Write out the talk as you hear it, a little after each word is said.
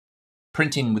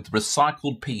printing with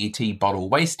recycled PET bottle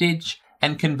wastage,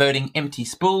 and converting empty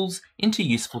spools into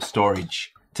useful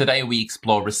storage. Today we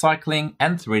explore recycling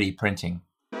and 3D printing.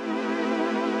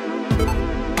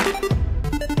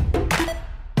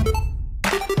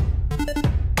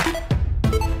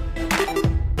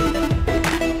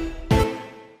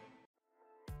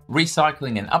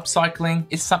 Recycling and upcycling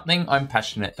is something I'm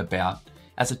passionate about.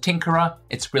 As a tinkerer,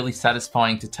 it's really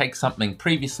satisfying to take something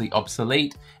previously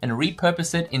obsolete and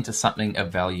repurpose it into something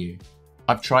of value.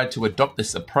 I've tried to adopt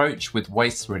this approach with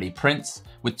waste 3D prints,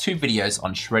 with 2 videos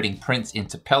on shredding prints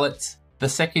into pellets, the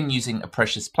second using a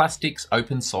Precious Plastics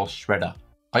open source shredder.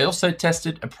 I also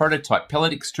tested a prototype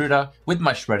pellet extruder with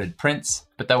my shredded prints,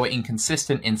 but they were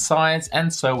inconsistent in size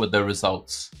and so were the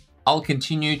results. I'll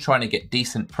continue trying to get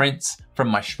decent prints from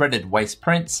my shredded waste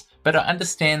prints, but I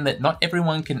understand that not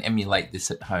everyone can emulate this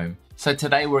at home. So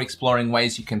today we're exploring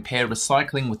ways you can pair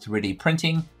recycling with 3D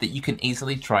printing that you can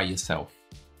easily try yourself.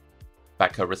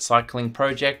 Back a recycling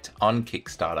project on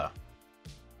Kickstarter.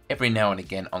 Every now and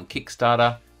again on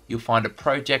Kickstarter, you'll find a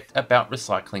project about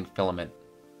recycling filament.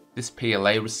 This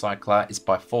PLA recycler is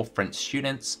by 4 French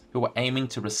students who are aiming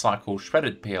to recycle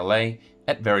shredded PLA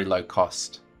at very low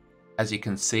cost. As you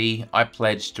can see, I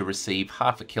pledged to receive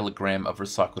half a kilogram of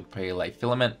recycled PLA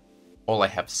filament. All I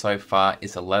have so far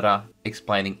is a letter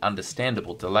explaining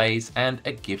understandable delays and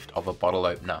a gift of a bottle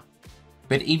opener.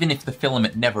 But even if the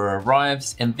filament never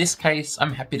arrives, in this case,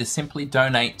 I'm happy to simply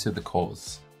donate to the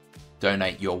cause.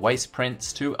 Donate your waste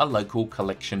prints to a local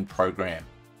collection program.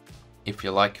 If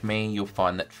you're like me, you'll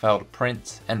find that failed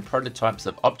prints and prototypes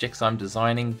of objects I'm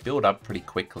designing build up pretty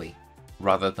quickly.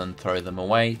 Rather than throw them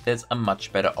away, there's a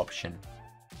much better option.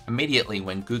 Immediately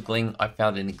when Googling, I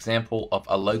found an example of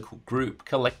a local group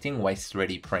collecting waste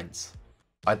 3D prints.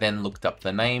 I then looked up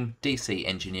the name DC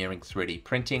Engineering 3D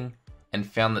Printing and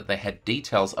found that they had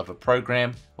details of a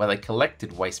program where they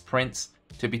collected waste prints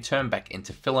to be turned back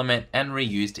into filament and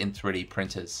reused in 3D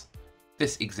printers.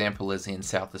 This example is in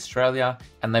South Australia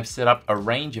and they've set up a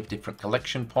range of different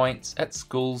collection points at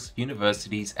schools,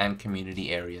 universities and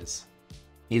community areas.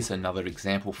 Here's another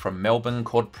example from Melbourne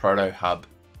called Proto Hub,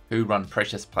 who run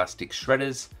Precious Plastics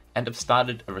shredders and have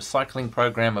started a recycling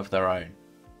program of their own.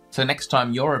 So next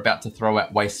time you're about to throw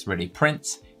out waste 3D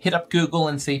prints, hit up Google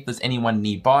and see if there's anyone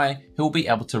nearby who will be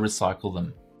able to recycle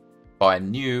them. Buy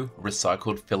new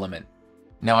recycled filament.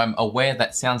 Now I'm aware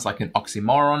that sounds like an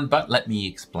oxymoron, but let me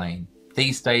explain.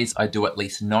 These days I do at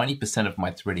least 90% of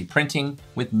my 3D printing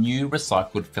with new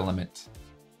recycled filament.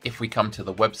 If we come to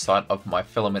the website of my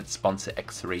filament sponsor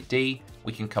X3D,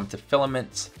 we can come to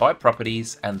filaments, buy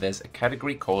properties, and there's a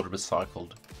category called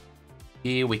recycled.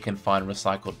 Here we can find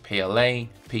recycled PLA,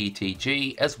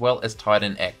 PETG, as well as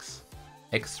Titan X.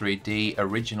 X3D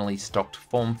originally stocked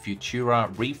Form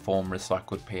Futura Reform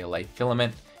recycled PLA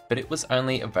filament, but it was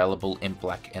only available in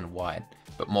black and white.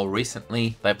 But more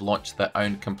recently, they've launched their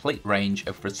own complete range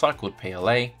of recycled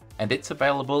PLA, and it's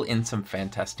available in some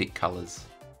fantastic colors.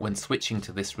 When switching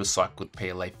to this recycled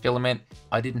PLA filament,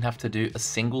 I didn't have to do a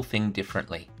single thing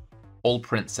differently. All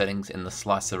print settings in the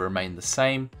slicer remain the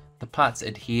same, the parts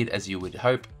adhered as you would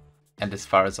hope, and as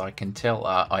far as I can tell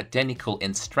are identical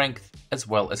in strength as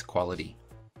well as quality.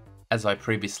 As I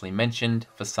previously mentioned,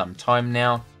 for some time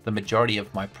now, the majority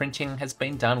of my printing has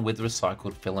been done with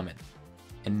recycled filament.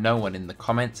 And no one in the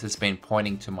comments has been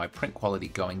pointing to my print quality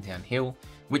going downhill,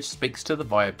 which speaks to the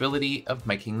viability of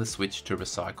making the switch to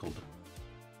recycled.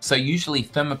 So usually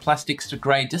thermoplastics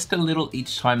degrade just a little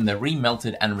each time they're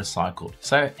remelted and recycled.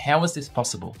 So how is this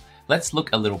possible? Let's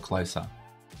look a little closer.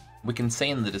 We can see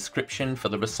in the description for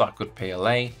the recycled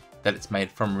PLA that it's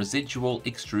made from residual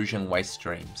extrusion waste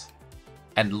streams.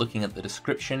 And looking at the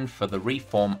description for the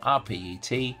Reform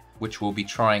rPET, which we'll be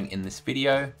trying in this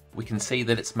video, we can see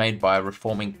that it's made by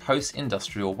reforming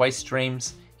post-industrial waste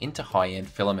streams into high-end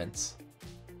filaments.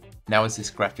 Now, as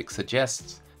this graphic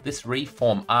suggests, this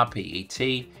Reform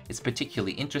rPET is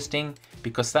particularly interesting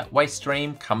because that waste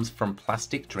stream comes from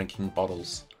plastic drinking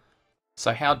bottles.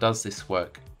 So how does this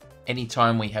work?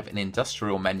 Anytime we have an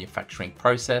industrial manufacturing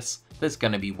process, there's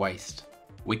going to be waste.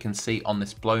 We can see on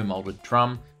this blow molded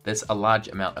drum, there's a large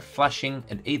amount of flashing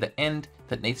at either end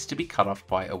that needs to be cut off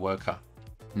by a worker.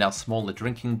 Now, smaller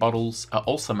drinking bottles are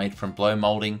also made from blow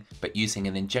molding, but using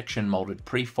an injection molded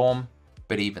preform.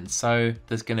 But even so,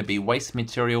 there's going to be waste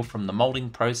material from the molding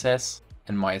process,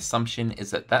 and my assumption is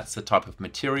that that's the type of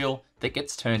material that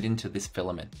gets turned into this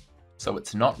filament. So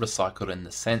it's not recycled in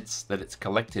the sense that it's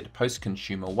collected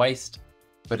post-consumer waste,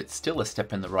 but it's still a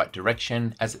step in the right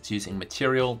direction as it's using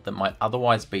material that might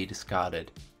otherwise be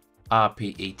discarded.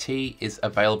 rPET is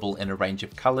available in a range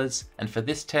of colours, and for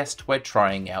this test we're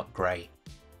trying out grey.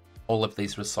 All of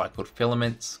these recycled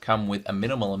filaments come with a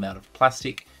minimal amount of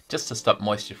plastic just to stop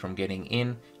moisture from getting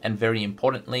in, and very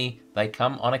importantly, they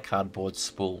come on a cardboard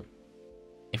spool.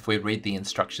 If we read the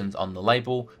instructions on the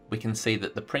label, we can see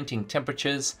that the printing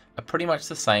temperatures are pretty much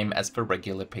the same as for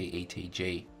regular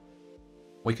PETG.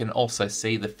 We can also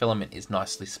see the filament is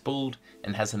nicely spooled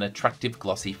and has an attractive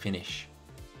glossy finish.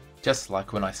 Just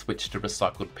like when I switched to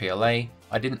recycled PLA,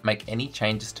 I didn't make any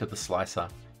changes to the slicer,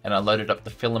 and I loaded up the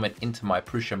filament into my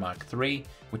Prusa Mark III,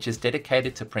 which is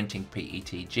dedicated to printing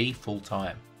PETG full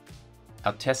time.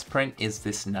 Our test print is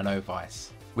this nano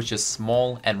vise, which is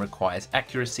small and requires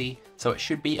accuracy, so it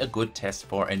should be a good test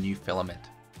for a new filament.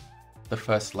 The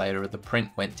first layer of the print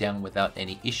went down without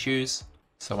any issues,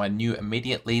 so I knew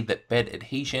immediately that bed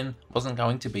adhesion wasn't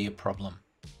going to be a problem.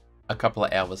 A couple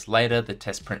of hours later, the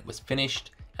test print was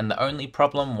finished, and the only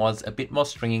problem was a bit more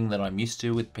stringing than I'm used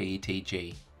to with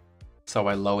PETG. So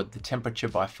I lowered the temperature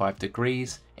by 5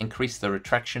 degrees, increased the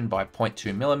retraction by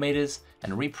 0.2 millimeters,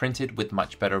 and reprinted with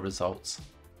much better results.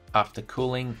 After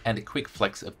cooling and a quick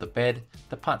flex of the bed,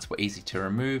 the parts were easy to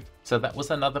remove, so that was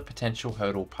another potential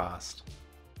hurdle passed.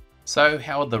 So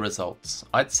how are the results?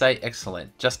 I'd say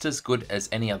excellent, just as good as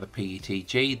any other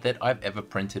PETG that I've ever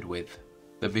printed with.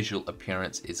 The visual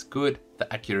appearance is good,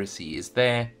 the accuracy is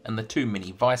there, and the two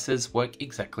mini vices work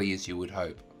exactly as you would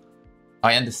hope.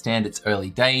 I understand it's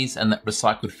early days and that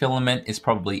recycled filament is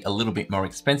probably a little bit more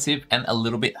expensive and a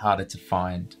little bit harder to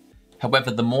find.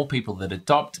 However, the more people that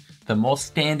adopt, the more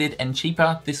standard and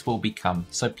cheaper this will become,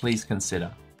 so please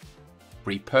consider.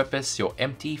 Repurpose your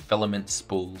empty filament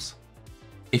spools.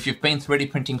 If you've been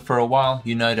 3D printing for a while,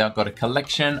 you no doubt got a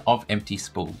collection of empty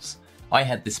spools. I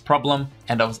had this problem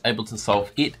and I was able to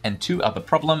solve it and two other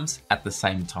problems at the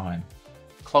same time.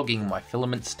 Clogging my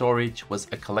filament storage was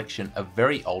a collection of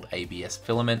very old ABS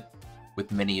filament,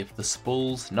 with many of the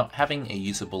spools not having a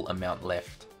usable amount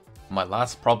left. My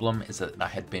last problem is that I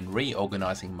had been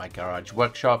reorganizing my garage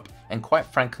workshop, and quite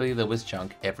frankly there was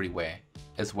junk everywhere,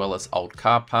 as well as old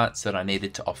car parts that I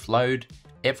needed to offload.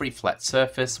 Every flat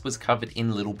surface was covered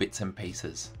in little bits and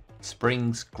pieces.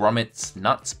 Springs, grommets,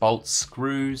 nuts, bolts,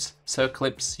 screws,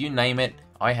 circlips, you name it,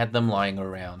 I had them lying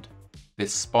around.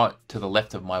 This spot to the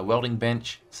left of my welding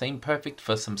bench seemed perfect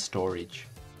for some storage.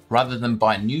 Rather than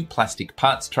buy new plastic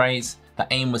parts trays, the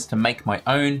aim was to make my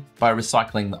own by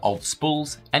recycling the old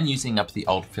spools and using up the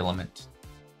old filament.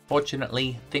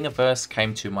 Fortunately, Thingiverse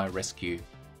came to my rescue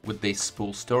with these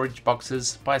spool storage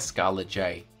boxes by Scala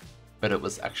J. But it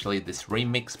was actually this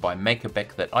remix by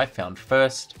MakerBeck that I found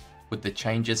first, with the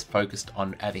changes focused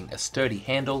on adding a sturdy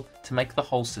handle to make the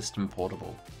whole system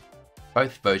portable.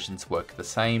 Both versions work the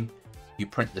same. You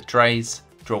print the trays,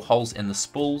 drill holes in the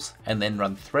spools, and then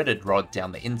run threaded rod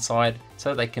down the inside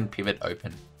so they can pivot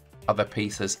open. Other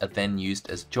pieces are then used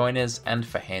as joiners and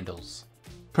for handles.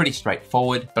 Pretty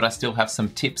straightforward, but I still have some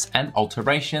tips and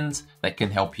alterations that can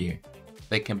help you.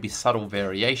 There can be subtle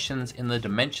variations in the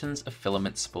dimensions of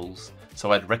filament spools,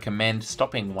 so I'd recommend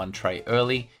stopping one tray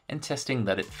early and testing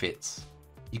that it fits.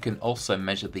 You can also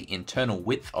measure the internal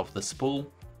width of the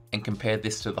spool and compare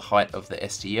this to the height of the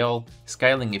STL,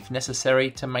 scaling if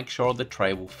necessary to make sure the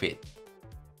tray will fit.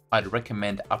 I'd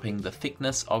recommend upping the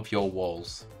thickness of your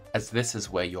walls, as this is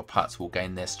where your parts will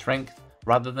gain their strength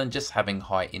rather than just having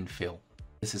high infill.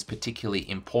 This is particularly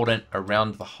important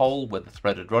around the hole where the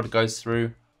threaded rod goes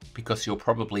through, because you'll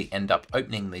probably end up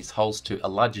opening these holes to a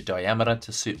larger diameter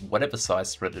to suit whatever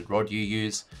size threaded rod you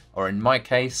use, or in my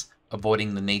case,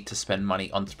 avoiding the need to spend money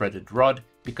on threaded rod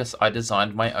because I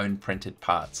designed my own printed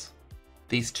parts.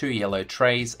 These two yellow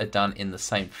trays are done in the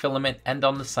same filament and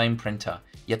on the same printer,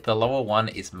 yet the lower one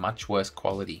is much worse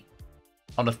quality.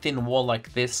 On a thin wall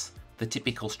like this, the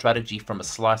typical strategy from a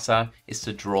slicer is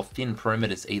to draw thin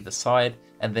perimeters either side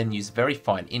and then use very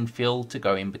fine infill to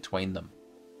go in between them.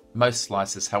 Most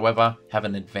slicers, however, have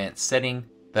an advanced setting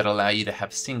that allow you to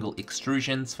have single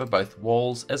extrusions for both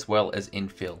walls as well as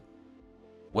infill.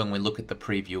 When we look at the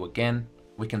preview again,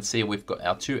 we can see we've got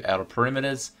our two outer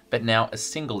perimeters, but now a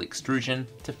single extrusion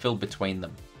to fill between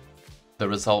them. The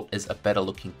result is a better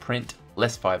looking print,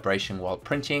 less vibration while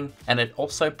printing, and it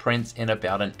also prints in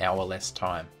about an hour less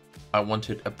time. I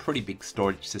wanted a pretty big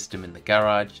storage system in the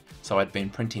garage, so I'd been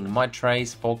printing my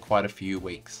trays for quite a few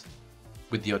weeks.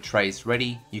 With your trays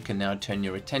ready, you can now turn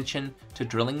your attention to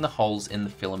drilling the holes in the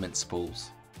filament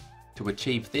spools. To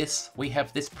achieve this, we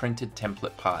have this printed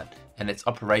template part, and its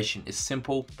operation is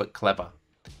simple but clever.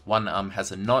 One arm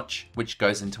has a notch, which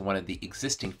goes into one of the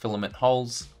existing filament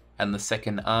holes, and the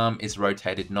second arm is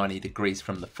rotated 90 degrees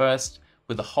from the first,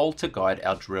 with a hole to guide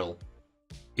our drill.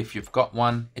 If you've got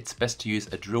one, it's best to use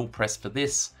a drill press for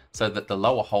this, so that the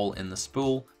lower hole in the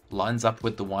spool lines up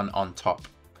with the one on top.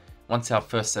 Once our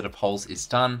first set of holes is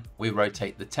done, we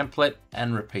rotate the template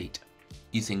and repeat.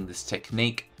 Using this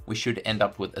technique, we should end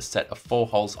up with a set of 4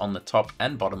 holes on the top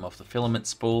and bottom of the filament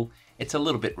spool. It's a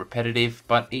little bit repetitive,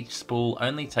 but each spool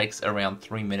only takes around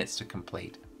 3 minutes to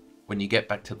complete. When you get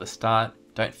back to the start,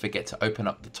 don't forget to open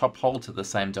up the top hole to the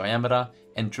same diameter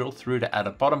and drill through to add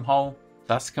a bottom hole,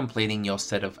 thus completing your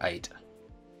set of 8.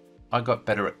 I got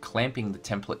better at clamping the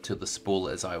template to the spool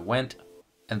as I went,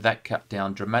 and that cut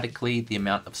down dramatically the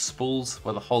amount of spools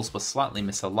where the holes were slightly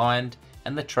misaligned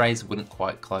and the trays wouldn't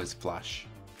quite close flush.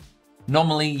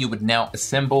 Normally you would now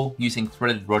assemble using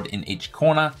threaded rod in each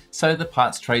corner so the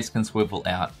parts trays can swivel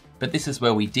out, but this is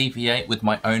where we deviate with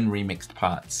my own remixed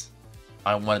parts.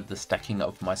 I wanted the stacking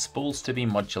of my spools to be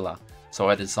modular, so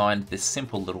I designed this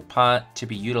simple little part to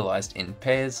be utilized in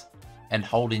pairs and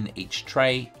hold in each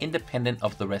tray independent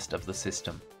of the rest of the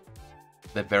system.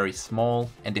 They're very small,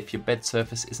 and if your bed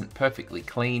surface isn't perfectly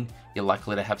clean, you're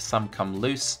likely to have some come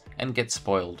loose and get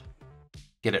spoiled.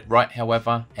 Get it right,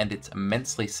 however, and it's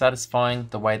immensely satisfying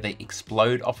the way they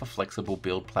explode off a flexible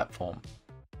build platform.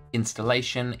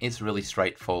 Installation is really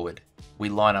straightforward. We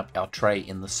line up our tray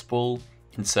in the spool,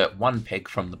 insert one peg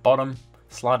from the bottom,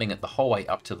 sliding it the whole way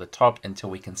up to the top until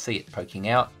we can see it poking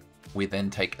out. We then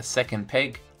take a second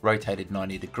peg, rotated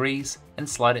 90 degrees, and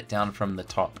slide it down from the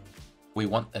top. We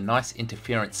want a nice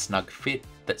interference snug fit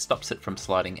that stops it from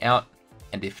sliding out,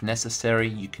 and if necessary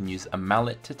you can use a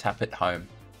mallet to tap it home.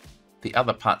 The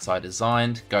other parts I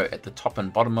designed go at the top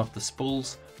and bottom of the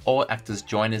spools or act as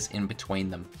joiners in between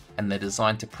them, and they're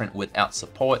designed to print without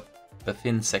support, the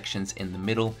thin sections in the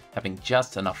middle having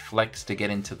just enough flex to get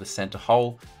into the center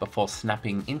hole before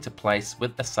snapping into place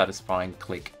with a satisfying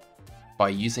click. By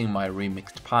using my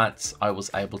remixed parts, I was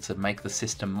able to make the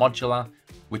system modular,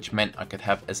 which meant I could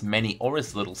have as many or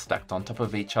as little stacked on top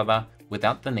of each other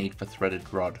without the need for threaded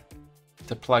rod.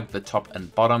 To plug the top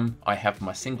and bottom, I have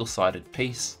my single-sided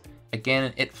piece.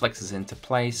 Again, it flexes into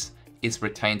place, is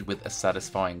retained with a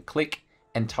satisfying click,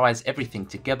 and ties everything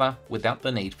together without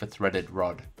the need for threaded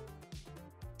rod.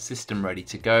 System ready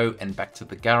to go and back to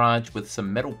the garage with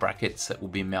some metal brackets that will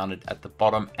be mounted at the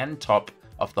bottom and top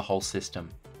of the whole system.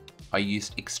 I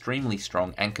used extremely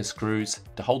strong anchor screws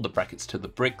to hold the brackets to the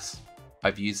bricks.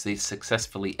 I've used these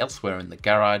successfully elsewhere in the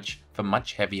garage for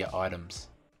much heavier items.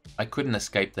 I couldn't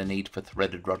escape the need for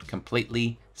threaded rod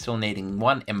completely, still needing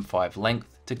one M5 length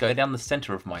to go down the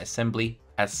center of my assembly.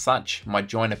 As such, my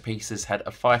joiner pieces had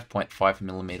a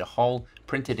 5.5mm hole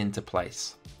printed into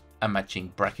place, a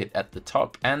matching bracket at the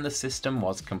top, and the system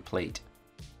was complete.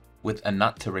 With a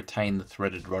nut to retain the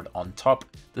threaded rod on top,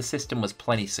 the system was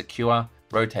plenty secure,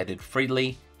 rotated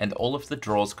freely, and all of the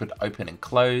drawers could open and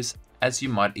close as you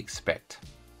might expect.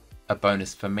 A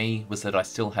bonus for me was that I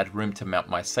still had room to mount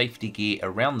my safety gear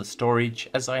around the storage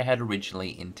as I had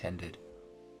originally intended.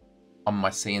 On my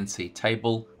CNC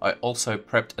table, I also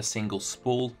prepped a single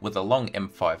spool with a long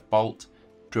M5 bolt,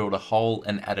 drilled a hole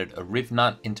and added a riv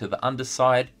nut into the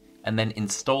underside, and then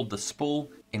installed the spool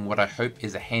in what I hope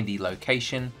is a handy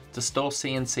location to store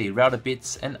CNC router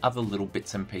bits and other little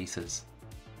bits and pieces.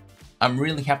 I'm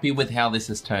really happy with how this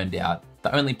has turned out.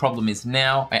 The only problem is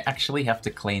now I actually have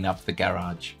to clean up the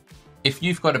garage. If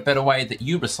you've got a better way that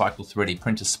you recycle 3D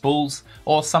printer spools,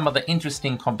 or some other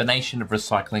interesting combination of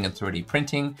recycling and 3D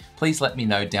printing, please let me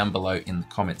know down below in the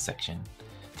comments section.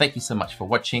 Thank you so much for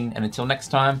watching, and until next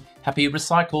time, happy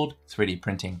recycled 3D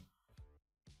printing.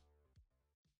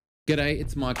 G'day,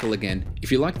 it's Michael again.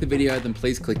 If you liked the video, then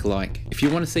please click like. If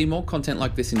you want to see more content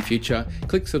like this in future,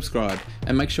 click subscribe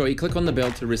and make sure you click on the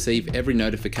bell to receive every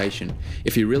notification.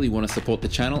 If you really want to support the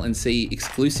channel and see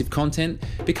exclusive content,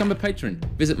 become a patron.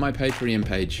 Visit my Patreon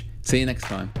page. See you next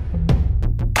time.